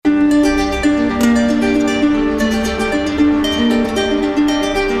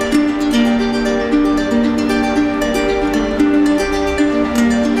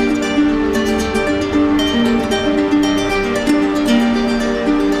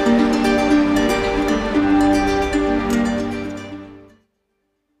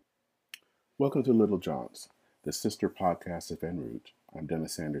Welcome to Little Johns, the sister podcast of En route. I'm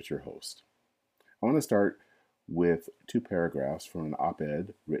Dennis Sanders, your host. I want to start with two paragraphs from an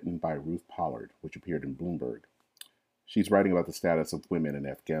op-ed written by Ruth Pollard, which appeared in Bloomberg. She's writing about the status of women in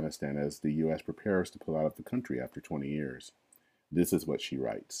Afghanistan as the U.S. prepares to pull out of the country after 20 years. This is what she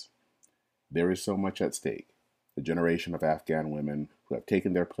writes. There is so much at stake. The generation of Afghan women who have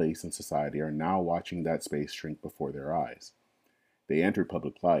taken their place in society are now watching that space shrink before their eyes. They entered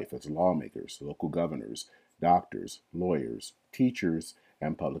public life as lawmakers, local governors, doctors, lawyers, teachers,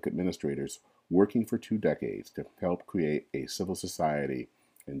 and public administrators, working for 2 decades to help create a civil society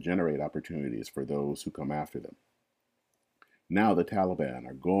and generate opportunities for those who come after them. Now the Taliban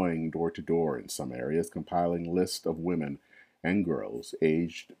are going door to door in some areas, compiling lists of women and girls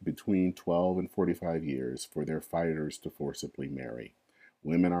aged between 12 and 45 years for their fighters to forcibly marry.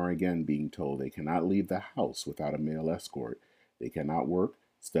 Women are again being told they cannot leave the house without a male escort. They cannot work,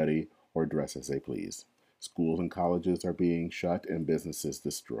 study, or dress as they please. Schools and colleges are being shut and businesses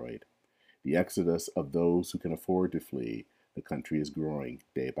destroyed. The exodus of those who can afford to flee the country is growing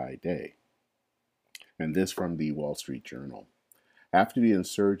day by day. And this from the Wall Street Journal. After the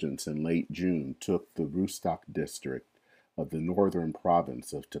insurgents in late June took the Rustak district of the northern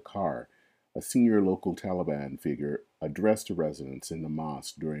province of Takhar, a senior local Taliban figure addressed residents in the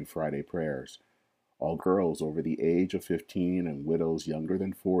mosque during Friday prayers. All girls over the age of 15 and widows younger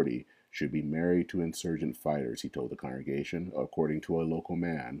than 40 should be married to insurgent fighters, he told the congregation, according to a local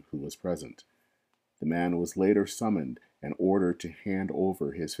man who was present. The man was later summoned and ordered to hand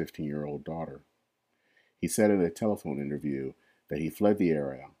over his 15-year-old daughter. He said in a telephone interview that he fled the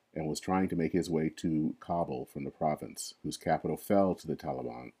area and was trying to make his way to Kabul from the province, whose capital fell to the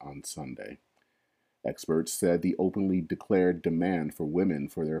Taliban on Sunday. Experts said the openly declared demand for women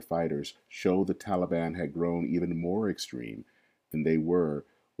for their fighters showed the Taliban had grown even more extreme than they were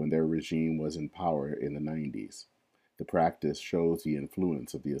when their regime was in power in the 90s. The practice shows the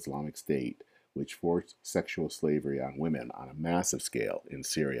influence of the Islamic State, which forced sexual slavery on women on a massive scale in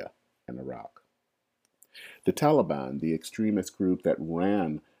Syria and Iraq. The Taliban, the extremist group that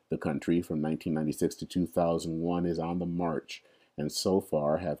ran the country from 1996 to 2001, is on the march and so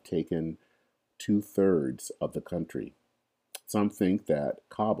far have taken 2/3 of the country. Some think that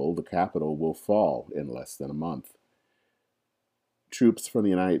Kabul, the capital, will fall in less than a month. Troops from the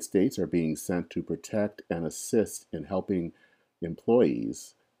United States are being sent to protect and assist in helping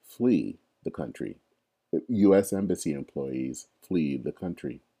employees flee the country. U.S. Embassy employees flee the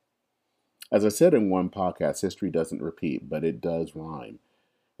country. As I said in one podcast, history doesn't repeat, but it does rhyme.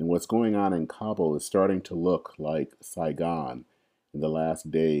 And what's going on in Kabul is starting to look like Saigon in the last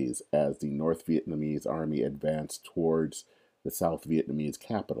days as the North Vietnamese army advanced towards the South Vietnamese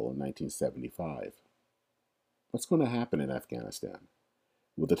capital in 1975. What's going to happen in Afghanistan?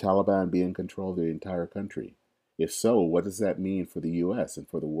 Will the Taliban be in control of the entire country? If so, what does that mean for the U.S. and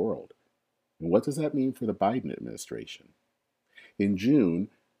for the world? And what does that mean for the Biden administration? In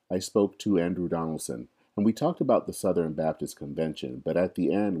June, I spoke to Andrew Donaldson, and we talked about the Southern Baptist Convention, but at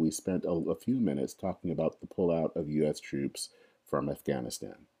the end we spent a few minutes talking about the pullout of U.S. troops from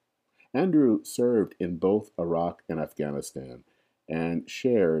Afghanistan. Andrew served in both Iraq and Afghanistan and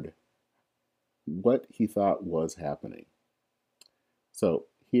shared what he thought was happening. So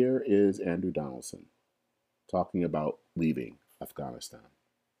here is Andrew Donaldson talking about leaving Afghanistan.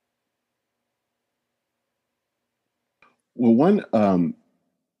 Well, one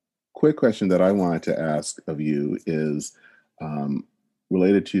quick question that I wanted to ask of you is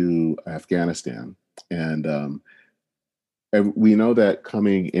related to Afghanistan. And we know that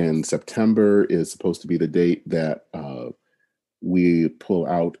coming in September is supposed to be the date that we pull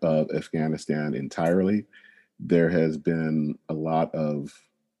out of Afghanistan entirely. There has been a lot of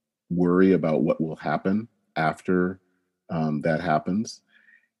worry about what will happen after that happens.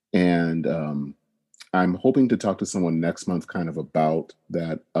 And I'm hoping to talk to someone next month kind of about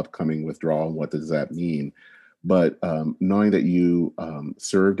that upcoming withdrawal and what does that mean. But knowing that you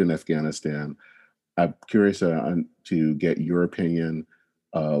served in Afghanistan, I'm curious to get your opinion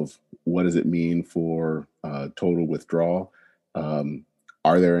of what does it mean for total withdrawal.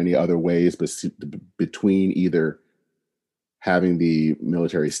 Are there any other ways between either having the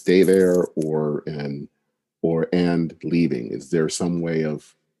military stay there and leaving? Is there some way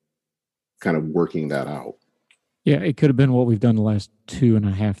of kind of working that out? Yeah, it could have been what we've done the last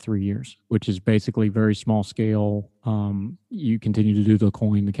 2.5, 3 years, which is basically very small scale. You continue to do the the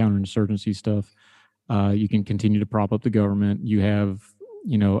counterinsurgency stuff. You can continue to prop up the government. You have,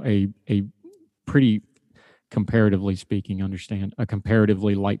 a pretty, comparatively speaking, a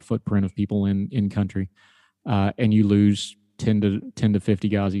comparatively light footprint of people in country, and you lose 10 to 50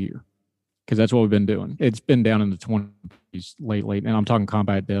 guys a year. because that's what we've been doing. It's been down in the 20s lately, and I'm talking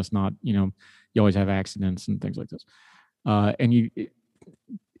combat deaths, not, you always have accidents and things like this.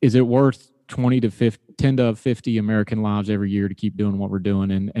 Is it worth 10 to 50 American lives every year to keep doing what we're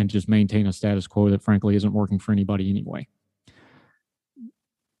doing and just maintain a status quo that frankly isn't working for anybody anyway?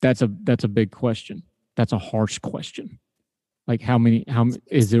 That's a big question. That's a harsh question. Like how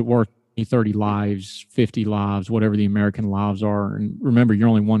is it worth 30 lives, 50 lives, whatever the American lives are? And remember, you're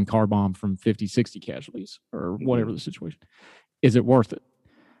only one car bomb from 50, 60 casualties or whatever the situation. Is it worth it?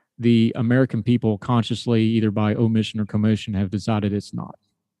 The American people consciously, either by omission or commission, have decided it's not.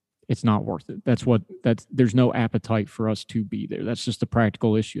 It's not worth it. There's no appetite for us to be there. That's just a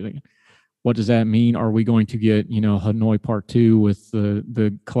practical issue. What does that mean? Are we going to get, Hanoi Part 2 with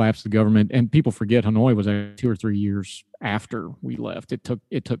the collapse of the government? And people forget Hanoi was 2 or 3 years after we left. It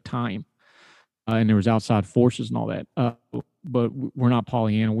took time, and there was outside forces and all that. But we're not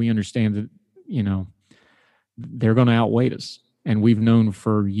Pollyanna. We understand that, they're going to outweigh us, and we've known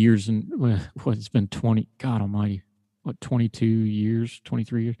for years. And it's been 20. God Almighty, 22 years,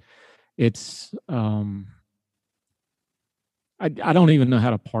 23 years. It's I don't even know how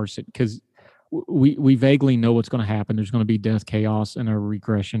to parse it, because we vaguely know what's going to happen. There's going to be death, chaos, and a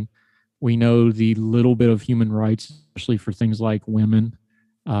regression. We know the little bit of human rights, especially for things like women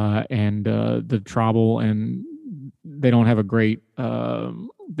and the tribal, and they don't have a great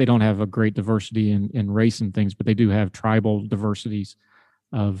diversity in race and things, but they do have tribal diversities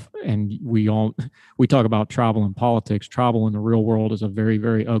and we talk about tribal in politics. Tribal in the real world is a very,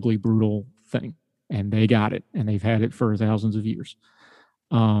 very ugly, brutal thing, and they got it, and they've had it for thousands of years.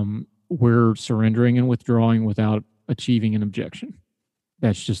 We're surrendering and withdrawing without achieving an objection.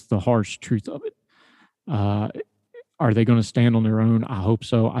 That's just the harsh truth of it. Are they going to stand on their own? I hope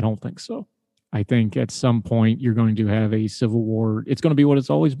so. I don't think so. I think at some point you're going to have a civil war. It's going to be what it's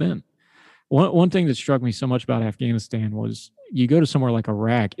always been. One thing that struck me so much about Afghanistan was you go to somewhere like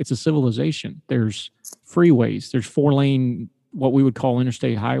Iraq, it's a civilization. There's freeways, there's 4-lane, what we would call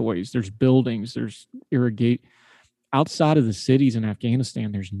interstate highways, there's buildings, there's irrigate. Outside of the cities in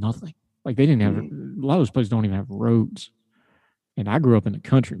Afghanistan, there's nothing. Like they didn't have, a lot of those places don't even have roads. And I grew up in the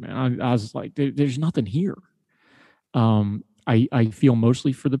country, man. I was like, there's nothing here. I feel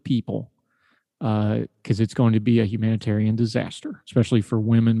mostly for the people, because it's going to be a humanitarian disaster, especially for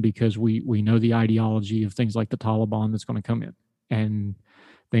women, because we know the ideology of things like the Taliban that's going to come in, and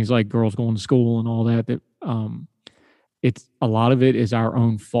things like girls going to school and all that. It's a lot of it is our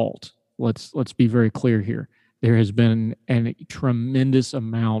own fault. Let's be very clear here. There has been a tremendous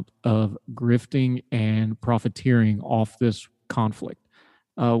amount of grifting and profiteering off this conflict.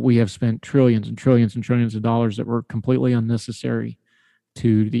 We have spent trillions and trillions and trillions of dollars that were completely unnecessary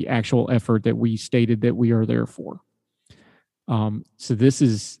to the actual effort that we stated that we are there for. So this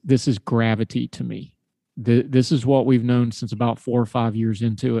is gravity to me. This is what we've known since about 4 or 5 years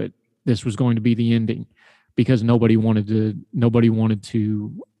into it. This was going to be the ending, because nobody wanted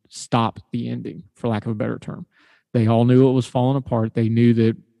to stop the ending, for lack of a better term. They all knew it was falling apart. They knew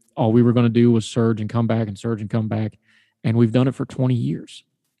that all we were going to do was surge and come back and surge and come back. And we've done it for 20 years.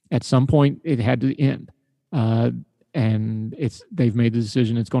 At some point, it had to end. And they've made the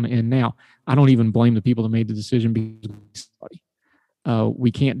decision it's going to end now. I don't even blame the people that made the decision, because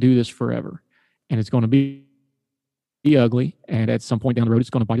we can't do this forever. And it's going to be ugly. And at some point down the road, it's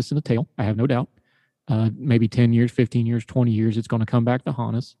going to bite us in the tail. I have no doubt. Maybe 10 years, 15 years, 20 years, it's going to come back to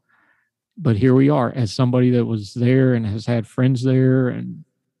haunt us. But here we are, as somebody that was there and has had friends there. And,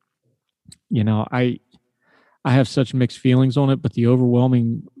 I have such mixed feelings on it, but the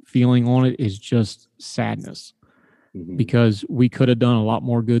overwhelming feeling on it is just sadness, because we could have done a lot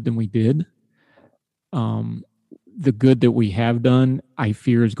more good than we did. The good that we have done, I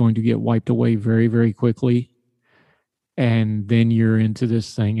fear, is going to get wiped away very, very quickly. And then you're into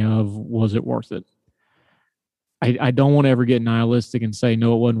this thing of, was it worth it? I don't want to ever get nihilistic and say,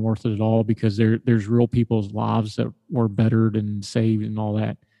 no, it wasn't worth it at all, because there's real people's lives that were bettered and saved and all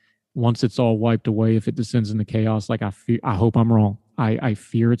that. Once it's all wiped away, if it descends into chaos, like I hope I'm wrong. I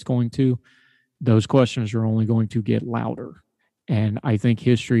fear it's going to. Those questions are only going to get louder. And I think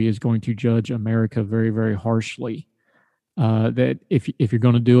history is going to judge America very, very harshly. That if you're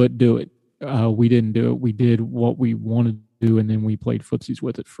going to do it, do it. We didn't do it. We did what we wanted to do, and then we played footsies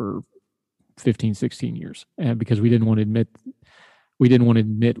with it for 15, 16 years, and because we didn't want to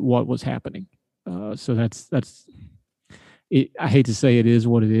admit what was happening. So that's it. I hate to say it is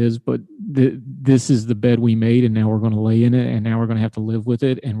what it is, but this is the bed we made, and now we're going to lay in it, and now we're going to have to live with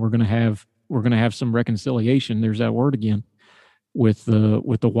it, and we're going to have some reconciliation. There's that word again, with the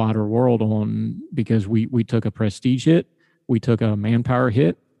wider world, on because we took a prestige hit, we took a manpower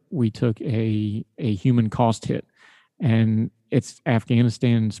hit, we took a human cost hit, and it's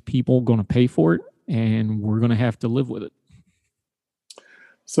Afghanistan's people going to pay for it, and we're going to have to live with it.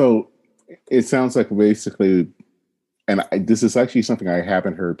 So it sounds like basically, and this is actually something I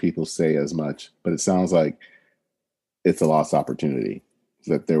haven't heard people say as much, but it sounds like it's a lost opportunity,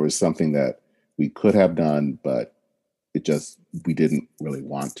 that there was something that we could have done, but we didn't really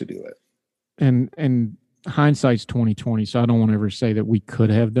want to do it. And hindsight's 2020, so I don't want to ever say that we could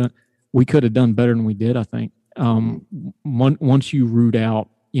have done better than we did. I think once you root out,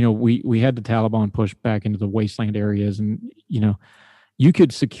 we had the Taliban push back into the wasteland areas, and you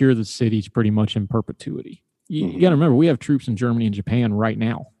could secure the cities pretty much in perpetuity. You got to remember, we have troops in Germany and Japan right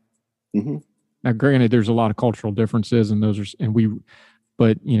now. Now, granted, there's a lot of cultural differences,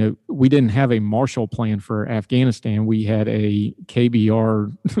 but we didn't have a Marshall Plan for Afghanistan. We had a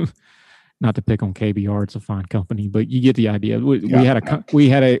KBR. Not to pick on KBR, it's a fine company, but you get the idea.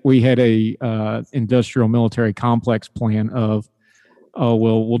 We had a industrial military complex plan of, oh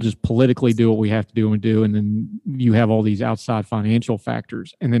well, we'll just politically do what we have to do, and then you have all these outside financial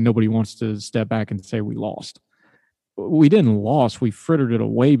factors, and then nobody wants to step back and say we lost. We didn't lose. We frittered it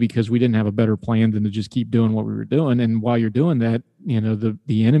away because we didn't have a better plan than to just keep doing what we were doing. And while you're doing that,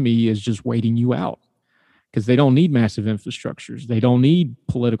 the enemy is just waiting you out, because they don't need massive infrastructures. They don't need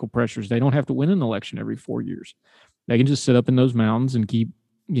political pressures. They don't have to win an election every 4 years. They can just sit up in those mountains and keep,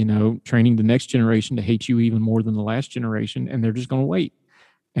 training the next generation to hate you even more than the last generation. And they're just going to wait.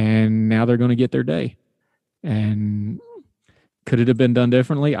 And now they're going to get their day. And could it have been done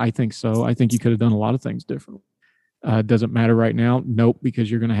differently? I think so. I think you could have done a lot of things differently. Does it matter right now? Nope, because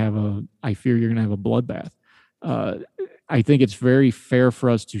I fear you're going to have a bloodbath. I think it's very fair for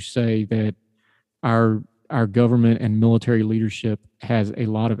us to say that our government and military leadership has a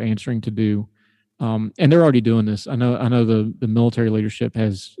lot of answering to do, and they're already doing this. I know the military leadership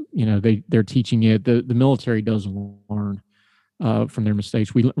has, they're teaching it. The military does learn from their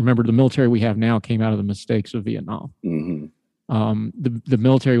mistakes. We remember the military we have now came out of the mistakes of Vietnam. The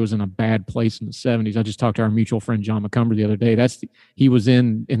military was in a bad place in the 70s. I just talked to our mutual friend John McCumber the other day. He was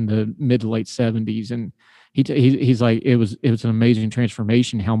in the mid to late 70s, and he's like, it was an amazing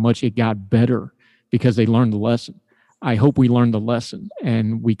transformation how much it got better because they learned the lesson. I hope we learned the lesson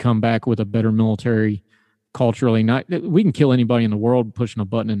and we come back with a better military culturally. We can kill anybody in the world pushing a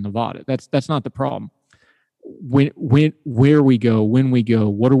button in Nevada. That's not the problem. Where we go, when we go,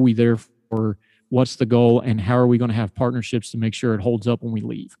 what are we there for? What's the goal, and how are we going to have partnerships to make sure it holds up when we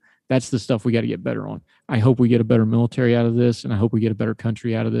leave? That's the stuff we got to get better on. I hope we get a better military out of this, and I hope we get a better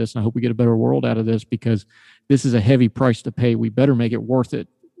country out of this, and I hope we get a better world out of this, because this is a heavy price to pay. We better make it worth it,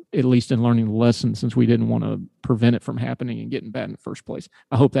 at least in learning the lesson, since we didn't want to prevent it from happening and getting bad in the first place.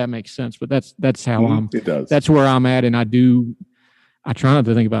 I hope that makes sense, but that's how it does. That's where I'm at, and I try not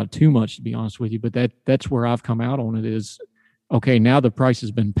to think about it too much, to be honest with you, but that's where I've come out on it is, okay, now the price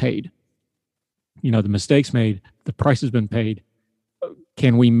has been paid. The mistakes made, the price has been paid.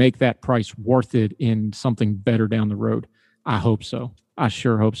 Can we make that price worth it in something better down the road? I hope so. I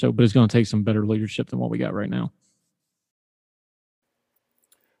sure hope so, but it's going to take some better leadership than what we got right now.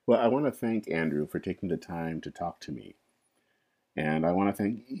 Well, I want to thank Andrew for taking the time to talk to me. And I want to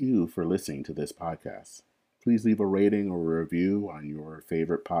thank you for listening to this podcast. Please leave a rating or a review on your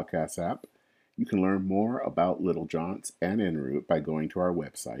favorite podcast app. You can learn more about Little Jaunts and En route by going to our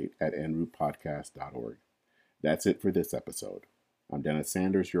website at enroutepodcast.org. That's it for this episode. I'm Dennis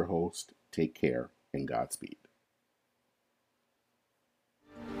Sanders, your host. Take care and Godspeed.